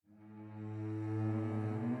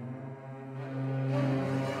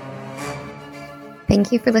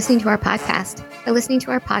Thank you for listening to our podcast. By listening to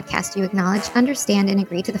our podcast, you acknowledge, understand, and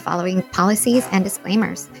agree to the following policies and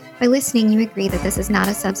disclaimers. By listening, you agree that this is not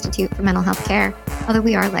a substitute for mental health care. Although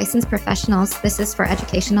we are licensed professionals, this is for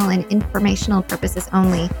educational and informational purposes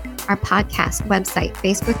only. Our podcast, website,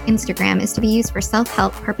 Facebook, Instagram is to be used for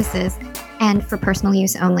self-help purposes and for personal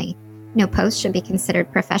use only. No post should be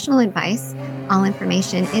considered professional advice. All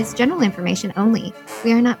information is general information only.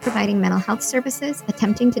 We are not providing mental health services,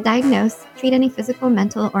 attempting to diagnose, treat any physical,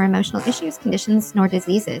 mental, or emotional issues, conditions, nor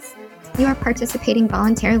diseases. You are participating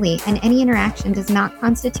voluntarily, and any interaction does not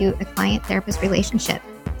constitute a client-therapist relationship.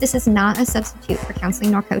 This is not a substitute for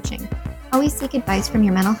counseling nor coaching. Always seek advice from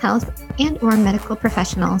your mental health and/or medical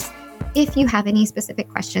professionals if you have any specific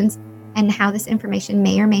questions and how this information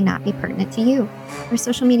may or may not be pertinent to you. Our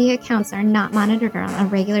social media accounts are not monitored on a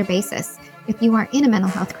regular basis. If you are in a mental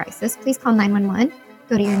health crisis, please call 911,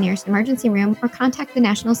 go to your nearest emergency room, or contact the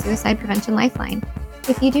National Suicide Prevention Lifeline.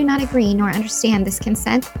 If you do not agree nor understand this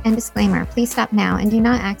consent and disclaimer, please stop now and do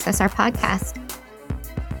not access our podcast.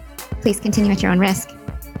 Please continue at your own risk.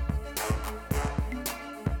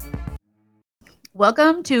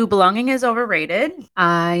 Welcome to Belonging is Overrated.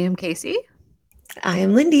 I am Casey. I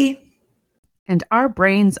am Lindy. And our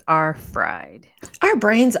brains are fried. Our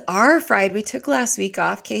brains are fried. We took last week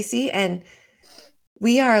off, Casey, and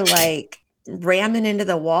we are like ramming into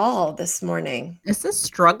the wall this morning. It's a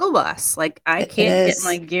struggle bus. Like I can't get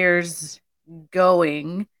my gears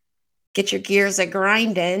going. Get your gears a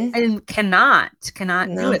grinding. I cannot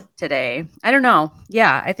do it today. I don't know.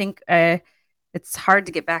 Yeah, I think it's hard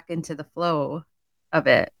to get back into the flow of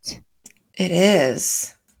it. It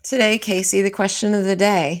is. Today, Casey, the question of the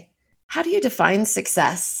day. How do you define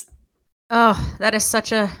success? Oh, that is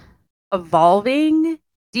such a evolving,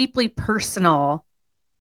 deeply personal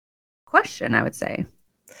question, I would say.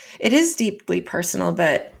 It is deeply personal,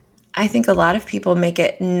 but I think a lot of people make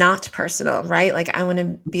it not personal, right? Like, I want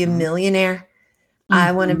to be a millionaire. Mm-hmm.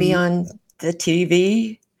 I want to be on the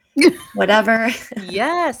TV, whatever.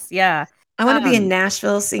 Yes, yeah. I want to be in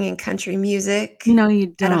Nashville singing country music. No, you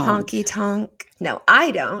don't. At a honky tonk. No,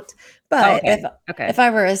 I don't. But if I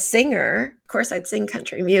were a singer, of course I'd sing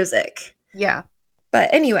country music. Yeah.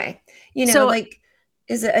 But anyway, is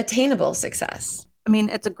it attainable success? I mean,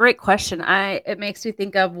 it's a great question. It makes me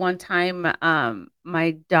think of one time,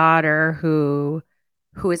 my daughter who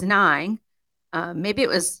is 9, maybe it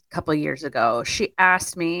was a couple of years ago. She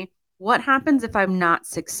asked me, "What happens if I'm not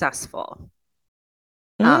successful?"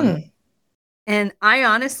 And I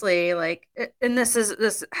honestly and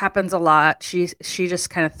this happens a lot. She just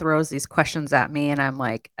kind of throws these questions at me, and I'm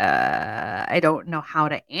like, I don't know how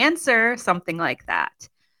to answer something like that.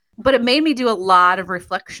 But it made me do a lot of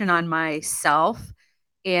reflection on myself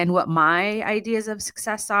and what my ideas of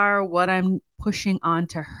success are, what I'm pushing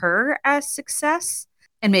onto her as success,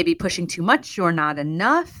 and maybe pushing too much or not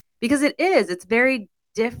enough, because it's very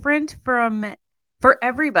different for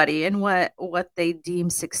everybody and what they deem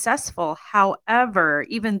successful. However,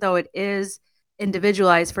 even though it is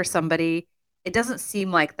individualized for somebody, it doesn't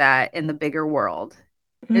seem like that in the bigger world.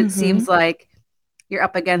 Mm-hmm. It seems like you're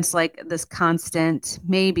up against like this constant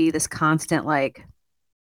like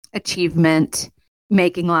achievement,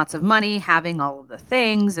 making lots of money, having all of the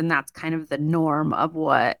things, and that's kind of the norm of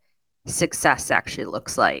what success actually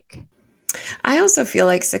looks like. I also feel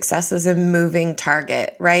like success is a moving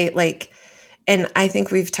target, right? And I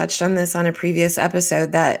think we've touched on this on a previous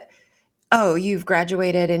episode that, you've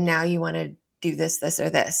graduated and now you want to do this,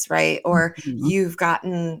 or this, right? Or you've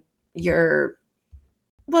gotten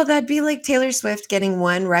that'd be like Taylor Swift getting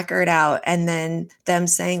one record out and then them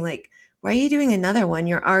saying like, why are you doing another one?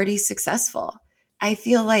 You're already successful. I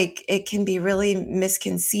feel like it can be really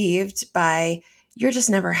misconceived by you're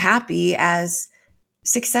just never happy, as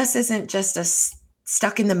success isn't just a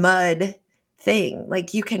stuck in the mud thing.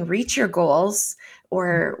 Like, you can reach your goals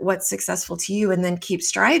or what's successful to you and then keep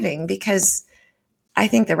striving, because I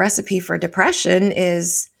think the recipe for depression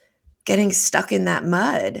is getting stuck in that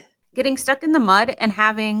mud. Getting stuck in the mud and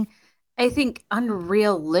having, I think,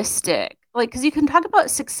 unrealistic, because you can talk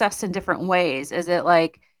about success in different ways. Is it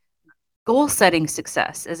like goal setting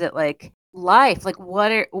success? Is it like life? Like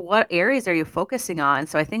what areas are you focusing on?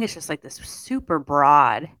 So I think it's just like this super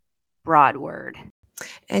broad word.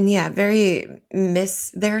 And yeah,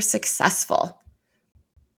 they're successful.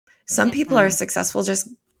 Some people are successful just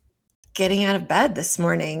getting out of bed this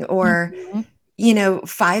morning, or,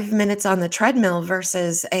 5 minutes on the treadmill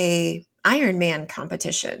versus a Ironman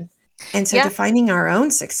competition. And so defining our own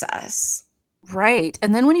success. Right.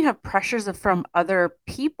 And then when you have pressures from other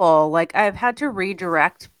people, like I've had to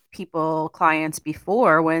redirect clients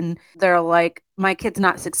before when they're like, my kid's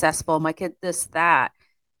not successful, my kid this, that.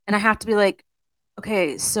 And I have to be like,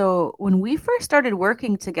 okay, so when we first started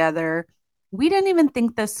working together, we didn't even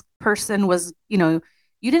think this person was, you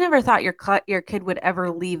didn't ever thought your kid would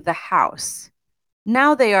ever leave the house.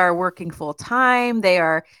 Now they are working full time.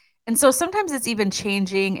 And so sometimes it's even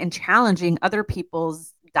changing and challenging other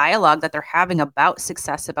people's dialogue that they're having about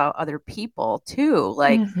success about other people too.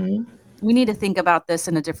 Like we need to think about this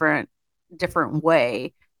in a different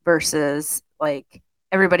way versus like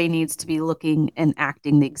everybody needs to be looking and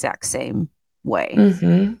acting the exact same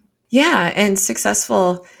way. Yeah. And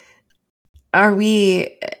successful, I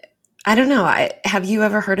don't know. Have you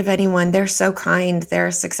ever heard of anyone? They're so kind,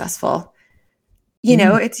 they're successful.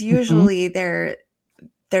 It's usually they're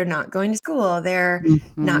not going to school. They're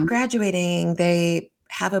not graduating. They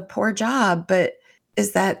have a poor job, but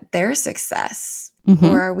is that their success?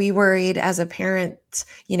 Or are we worried as a parent,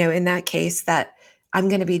 in that case, that I'm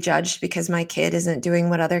going to be judged because my kid isn't doing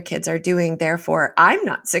what other kids are doing. Therefore, I'm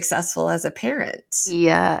not successful as a parent.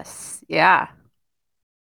 Yes. Yeah.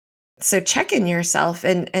 So check in yourself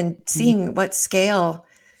and seeing what scale,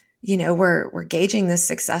 we're gauging this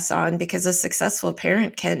success on, because a successful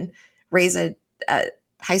parent can raise a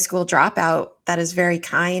high school dropout that is very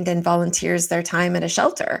kind and volunteers their time at a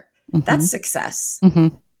shelter. That's success.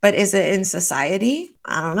 But is it in society?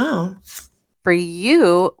 I don't know. For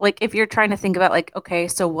you, like if you're trying to think about like, okay,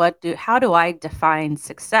 so how do I define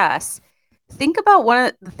success? Think about one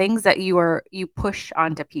of the things that you push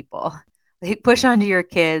onto people. Like push onto your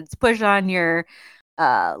kids, push on your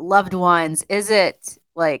loved ones. Is it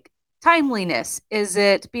like timeliness? Is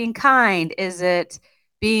it being kind? Is it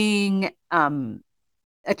being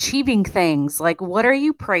achieving things? Like what are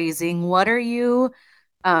you praising? What are you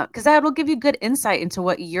because that will give you good insight into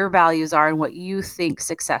what your values are and what you think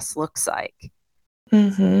success looks like.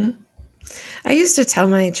 I used to tell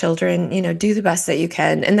my children, do the best that you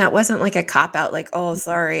can. And that wasn't like a cop out, like, oh,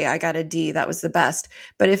 sorry, I got a D. That was the best.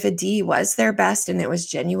 But if a D was their best and it was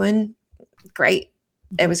genuine, great.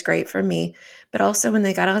 It was great for me. But also when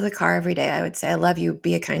they got out of the car every day, I would say, I love you.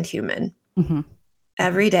 Be a kind human.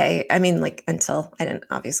 Every day. I mean, like until I didn't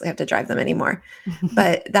obviously have to drive them anymore.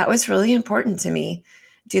 But that was really important to me.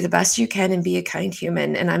 Do the best you can and be a kind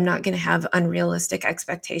human. And I'm not going to have unrealistic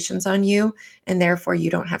expectations on you. And therefore, you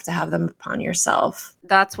don't have to have them upon yourself.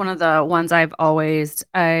 That's one of the ones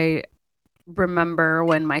I remember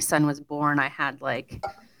when my son was born, I had like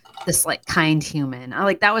this like kind human.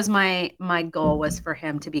 That was my goal, was for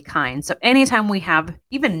him to be kind. So anytime we have,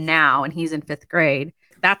 even now, and he's in 5th grade,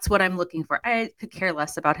 that's what I'm looking for. I could care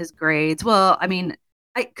less about his grades. Well, I mean,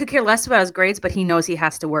 I could care less about his grades, but he knows he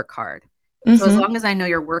has to work hard. So as long as I know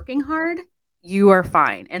you're working hard, you are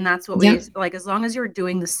fine. And that's what we like, as long as you're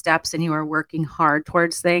doing the steps and you are working hard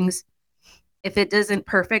towards things. If it isn't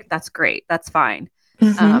perfect, that's great. That's fine.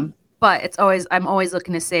 But I'm always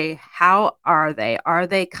looking to say, how are they? Are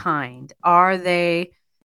they kind? Are they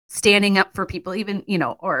standing up for people, even,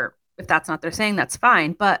 or if that's not their saying, that's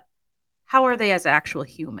fine. But how are they as an actual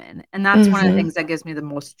human? And that's one of the things that gives me the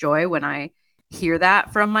most joy when I hear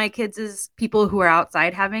that from my kids, is people who are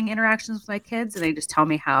outside having interactions with my kids and they just tell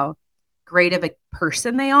me how great of a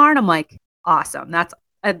person they are. And I'm like, awesome. That's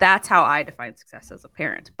how I define success as a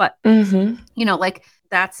parent. But, like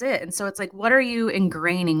that's it. And so it's like, what are you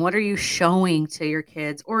ingraining? What are you showing to your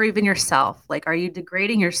kids or even yourself? Like, are you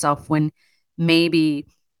degrading yourself when maybe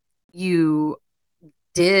you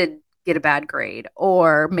did get a bad grade,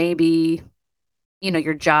 or maybe,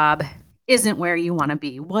 your job isn't where you want to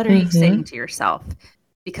be? What are you saying to yourself?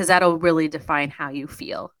 Because that'll really define how you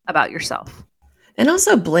feel about yourself. And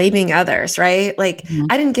also blaming others, right? Like,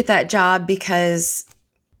 I didn't get that job because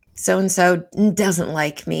so-and-so doesn't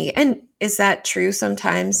like me. And is that true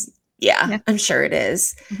sometimes? Yeah. I'm sure it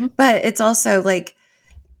is. But it's also like,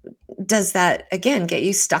 does that, again, get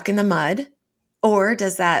you stuck in the mud? Or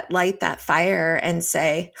does that light that fire and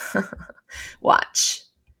say, watch?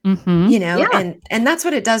 And that's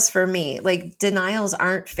what it does for me. Like, denials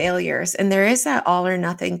aren't failures. And there is that all or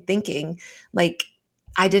nothing thinking, like,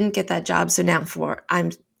 I didn't get that job, so now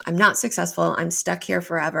I'm not successful, I'm stuck here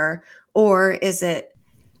forever. Or is it,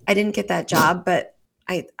 I didn't get that job, but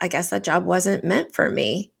I guess that job wasn't meant for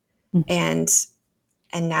me. And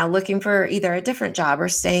now looking for either a different job or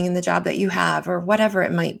staying in the job that you have or whatever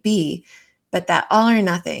it might be. But that all or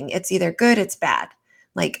nothing, it's either good, it's bad.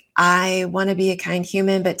 Like, I want to be a kind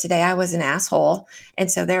human, but today I was an asshole.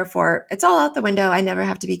 And so therefore it's all out the window. I never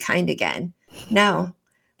have to be kind again. No,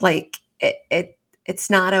 like it's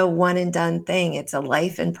not a one and done thing. It's a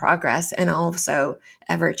life in progress and also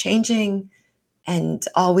ever changing. and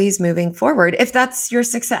always moving forward, if that's your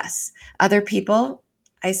success. Other people,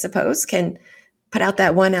 I suppose, can put out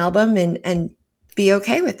that one album and be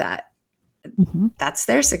okay with that. Mm-hmm. That's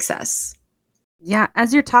their success. Yeah,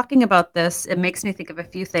 as you're talking about this, it makes me think of a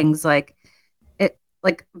few things like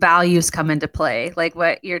values come into play, like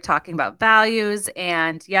what you're talking about, values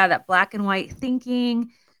and that black and white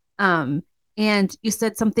thinking. And you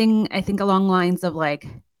said something, I think, along the lines of like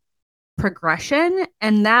progression.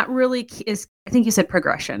 And that really is, I think you said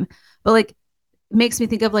progression, but like makes me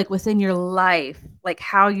think of like within your life, like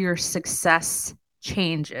how your success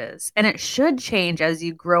changes. And it should change as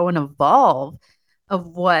you grow and evolve of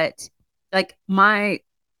what like my,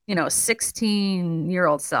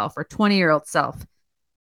 16-year-old self or 20-year-old self,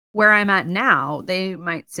 where I'm at now, they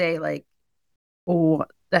might say like, oh, what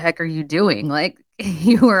the heck are you doing? Like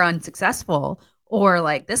you were unsuccessful, or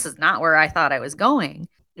like, this is not where I thought I was going.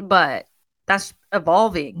 But that's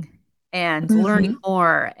evolving and learning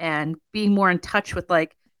more and being more in touch with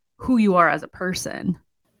like who you are as a person.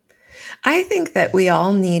 I think that we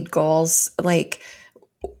all need goals, like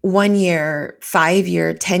 1 year, 5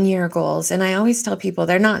 year, 10-year goals. And I always tell people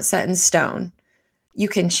they're not set in stone. You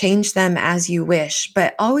can change them as you wish,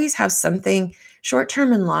 but always have something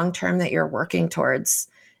short-term and long-term that you're working towards.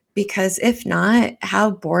 Because if not,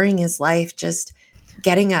 how boring is life just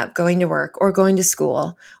getting up, going to work or going to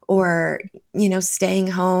school or, staying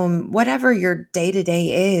home, whatever your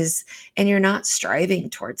day-to-day is, and you're not striving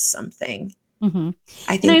towards something. Mm-hmm.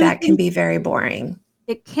 I think that can be very boring.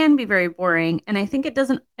 It can be very boring. And I think it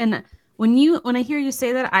doesn't. And when I hear you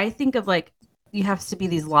say that, I think of like, you have to be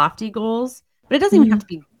these lofty goals, but it doesn't even have to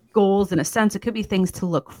be goals in a sense. It could be things to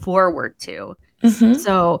look forward to. Mm-hmm.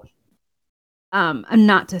 So, I'm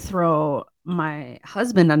not to throw my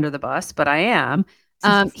husband under the bus, but I am.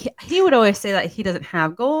 He would always say that he doesn't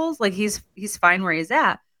have goals. Like he's fine where he's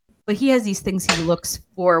at, but he has these things he looks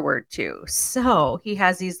forward to. So he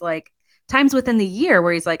has these like times within the year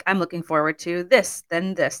where he's like, I'm looking forward to this,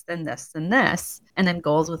 then this, then this, then this, and then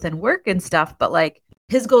goals within work and stuff. But like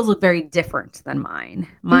his goals look very different than mine.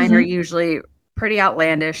 Mine are usually pretty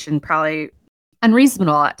outlandish and probably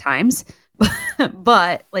unreasonable at times,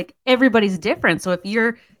 but like everybody's different. So if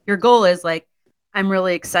your goal is like, I'm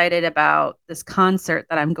really excited about this concert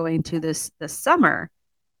that I'm going to this summer,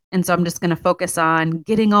 and so I'm just going to focus on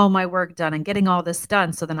getting all my work done and getting all this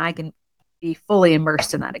done so then I can be fully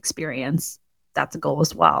immersed in that experience. That's a goal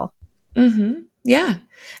as well. Mm-hmm. Yeah.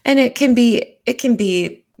 And it can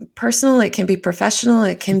be personal. It can be professional.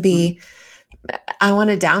 It can be, I want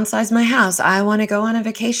to downsize my house. I want to go on a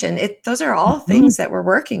vacation. Those are all things that we're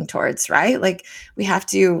working towards, right? Like we have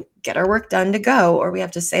to get our work done to go, or we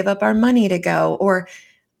have to save up our money to go, or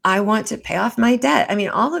I want to pay off my debt. I mean,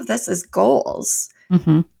 all of this is goals,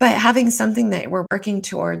 but having something that we're working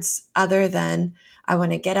towards other than I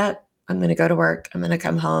want to get up, I'm going to go to work, I'm going to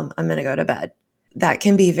come home, I'm going to go to bed. That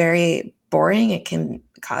can be very boring. It can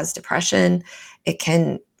cause depression. It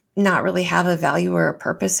can not really have a value or a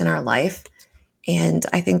purpose in our life. And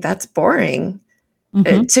I think that's boring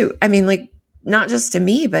not just to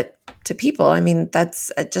me, but to people. I mean,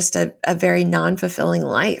 that's just a very non-fulfilling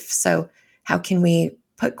life. So how can we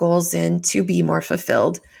put goals in to be more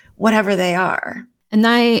fulfilled, whatever they are? And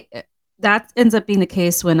that ends up being the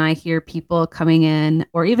case when I hear people coming in,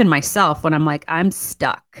 or even myself, when I'm like, I'm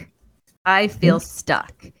stuck. I feel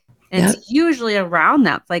stuck. And it's usually around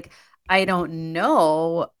that. Like, I don't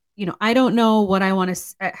know, I don't know what I want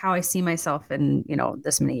to, how I see myself in,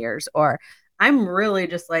 this many years, or I'm really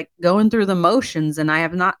just like going through the motions and I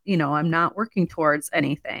have not, I'm not working towards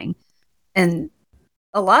anything. And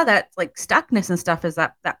a lot of that like stuckness and stuff is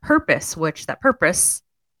that purpose, which that purpose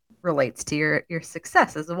relates to your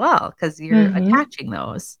success as well, because you're attaching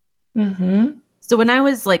those. So when I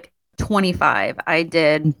was like 25, I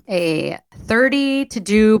did a 30 to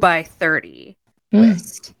do by 30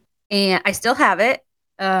 list, and I still have it.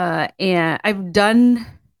 And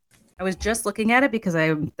I was just looking at it because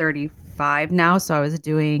I'm 35 now. So I was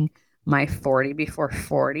doing my 40 before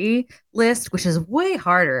 40 list, which is way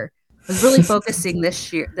harder. I was really focusing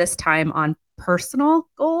this time on personal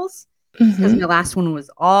goals, because my last one was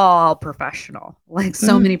all professional, like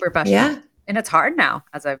so many professional. Yeah. And it's hard now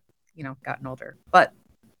as I've, gotten older. But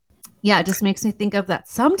yeah, it just makes me think of that.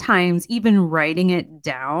 Sometimes even writing it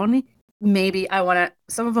down, maybe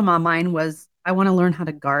some of them on mine was, I want to learn how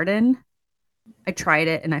to garden. I tried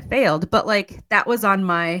it and I failed, but like that was on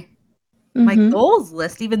my goals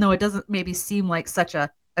list, even though it doesn't maybe seem like such a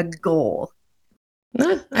goal.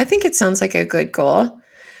 I think it sounds like a good goal,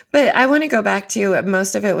 but I want to go back to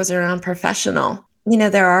most of it was around professional.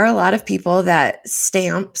 There are a lot of people that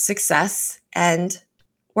stamp success and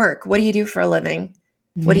work. What do you do for a living?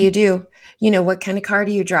 What do you do? What kind of car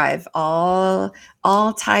do you drive? All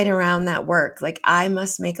tied around that work. Like, I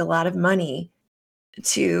must make a lot of money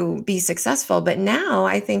to be successful. But now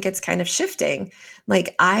I think it's kind of shifting.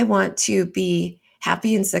 Like, I want to be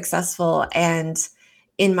happy and successful, and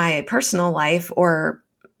in my personal life or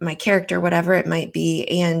my character, whatever it might be.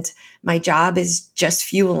 And my job is just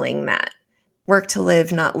fueling that. Work to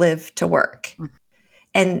live, not live to work.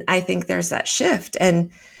 And I think there's that shift.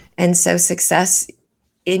 And so success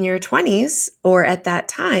in your 20s or at that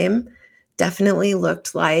time definitely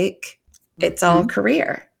looked like it's all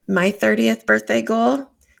career. My 30th birthday goal,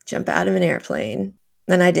 jump out of an airplane.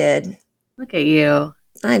 And I did. Look at you.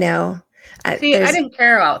 I know. I didn't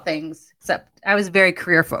care about things, except I was very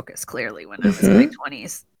career focused, clearly, when I was in my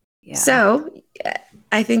 20s. Yeah. So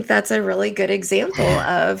I think that's a really good example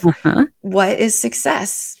of what is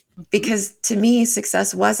success. Because to me,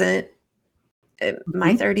 success wasn't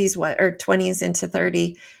my 30s, or 20s into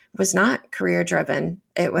 30 was not career driven.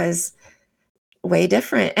 It was way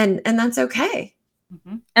different. And that's okay.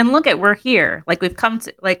 And look at, we're here. Like,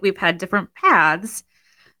 we've had different paths,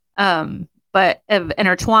 but have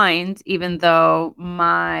intertwined, even though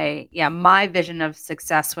my vision of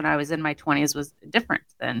success when I was in my 20s was different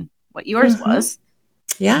than what yours was.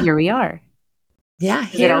 Yeah. Here we are. Yeah.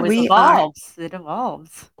 Here it evolves. It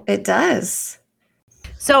evolves. It does.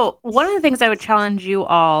 So one of the things I would challenge you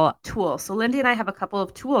all, tools. So Lindy and I have a couple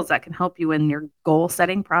of tools that can help you in your goal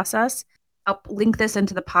setting process. I'll link this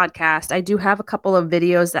into the podcast. I do have a couple of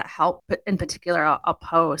videos that help. In particular, I'll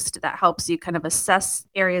post that helps you kind of assess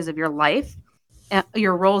areas of your life,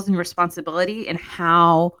 your roles and responsibility, and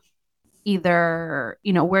how either,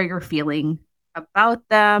 where you're feeling about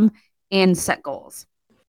them, and set goals.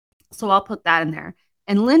 So I'll put that in there.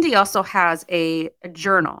 And Lindy also has a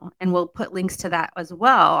journal, and we'll put links to that as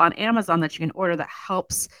well on Amazon that you can order, that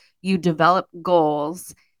helps you develop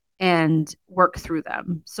goals and work through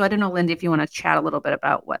them. So I don't know, Lindy, if you want to chat a little bit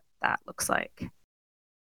about what that looks like.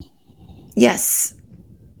 Yes,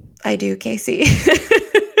 I do, Casey.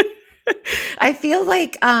 I feel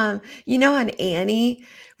like, on Annie,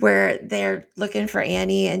 where they're looking for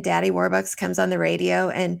Annie and Daddy Warbucks comes on the radio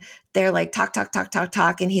and they're like, talk, talk, talk, talk,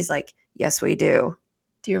 talk. And he's like, yes, we do.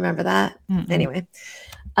 Do you remember that? Mm-hmm. Anyway.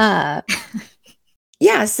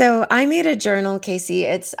 Yeah. So I made a journal, Casey.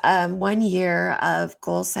 It's 1 year of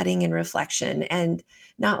goal setting and reflection. And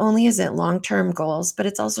not only is it long-term goals, but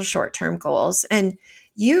it's also short-term goals. And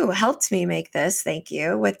you helped me make this, thank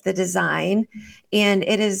you, with the design. And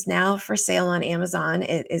it is now for sale on Amazon.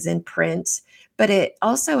 It is in print, but it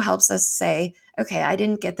also helps us say, okay, I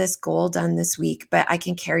didn't get this goal done this week, but I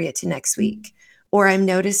can carry it to next week. Or I'm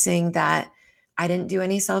noticing that I didn't do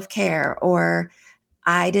any self-care, or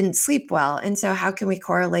I didn't sleep well. And so how can we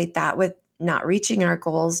correlate that with not reaching our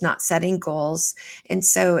goals, not setting goals? And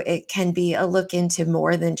so it can be a look into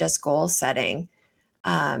more than just goal setting,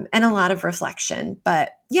 and a lot of reflection.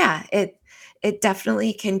 But yeah, it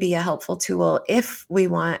definitely can be a helpful tool if we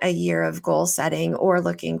want a year of goal setting or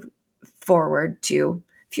looking forward to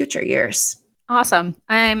future years. Awesome.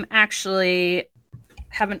 I'm actually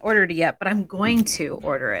haven't ordered it yet, but I'm going to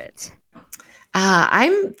order it.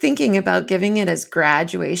 I'm thinking about giving it as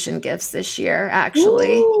graduation gifts this year,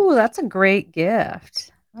 actually. Ooh, that's a great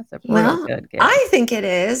gift. That's a really good gift. I think it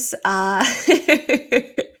is.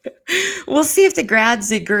 We'll see if the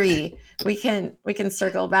grads agree. We can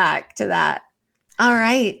circle back to that. All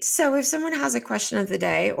right. So if someone has a question of the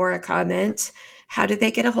day or a comment, how do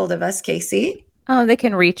they get a hold of us, Casey? Oh, they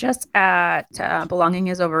can reach us at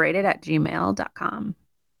belongingisoverrated@gmail.com.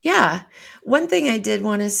 Yeah. One thing I did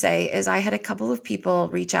want to say is I had a couple of people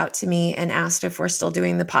reach out to me and asked if we're still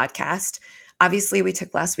doing the podcast. Obviously, we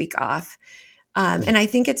took last week off. And I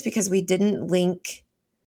think it's because we didn't link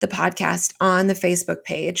the podcast on the Facebook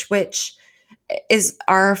page, which is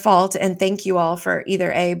our fault. And thank you all for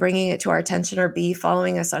either A, bringing it to our attention, or B,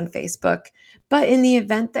 following us on Facebook. But in the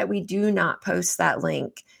event that we do not post that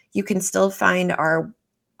link, you can still find our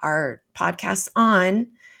podcast on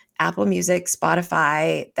Apple Music,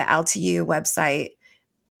 Spotify, the Altu website.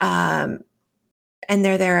 And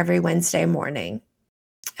they're there every Wednesday morning.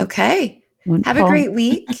 Okay. Wonderful. Have a great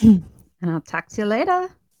week. And I'll talk to you later.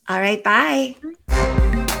 All right. Bye.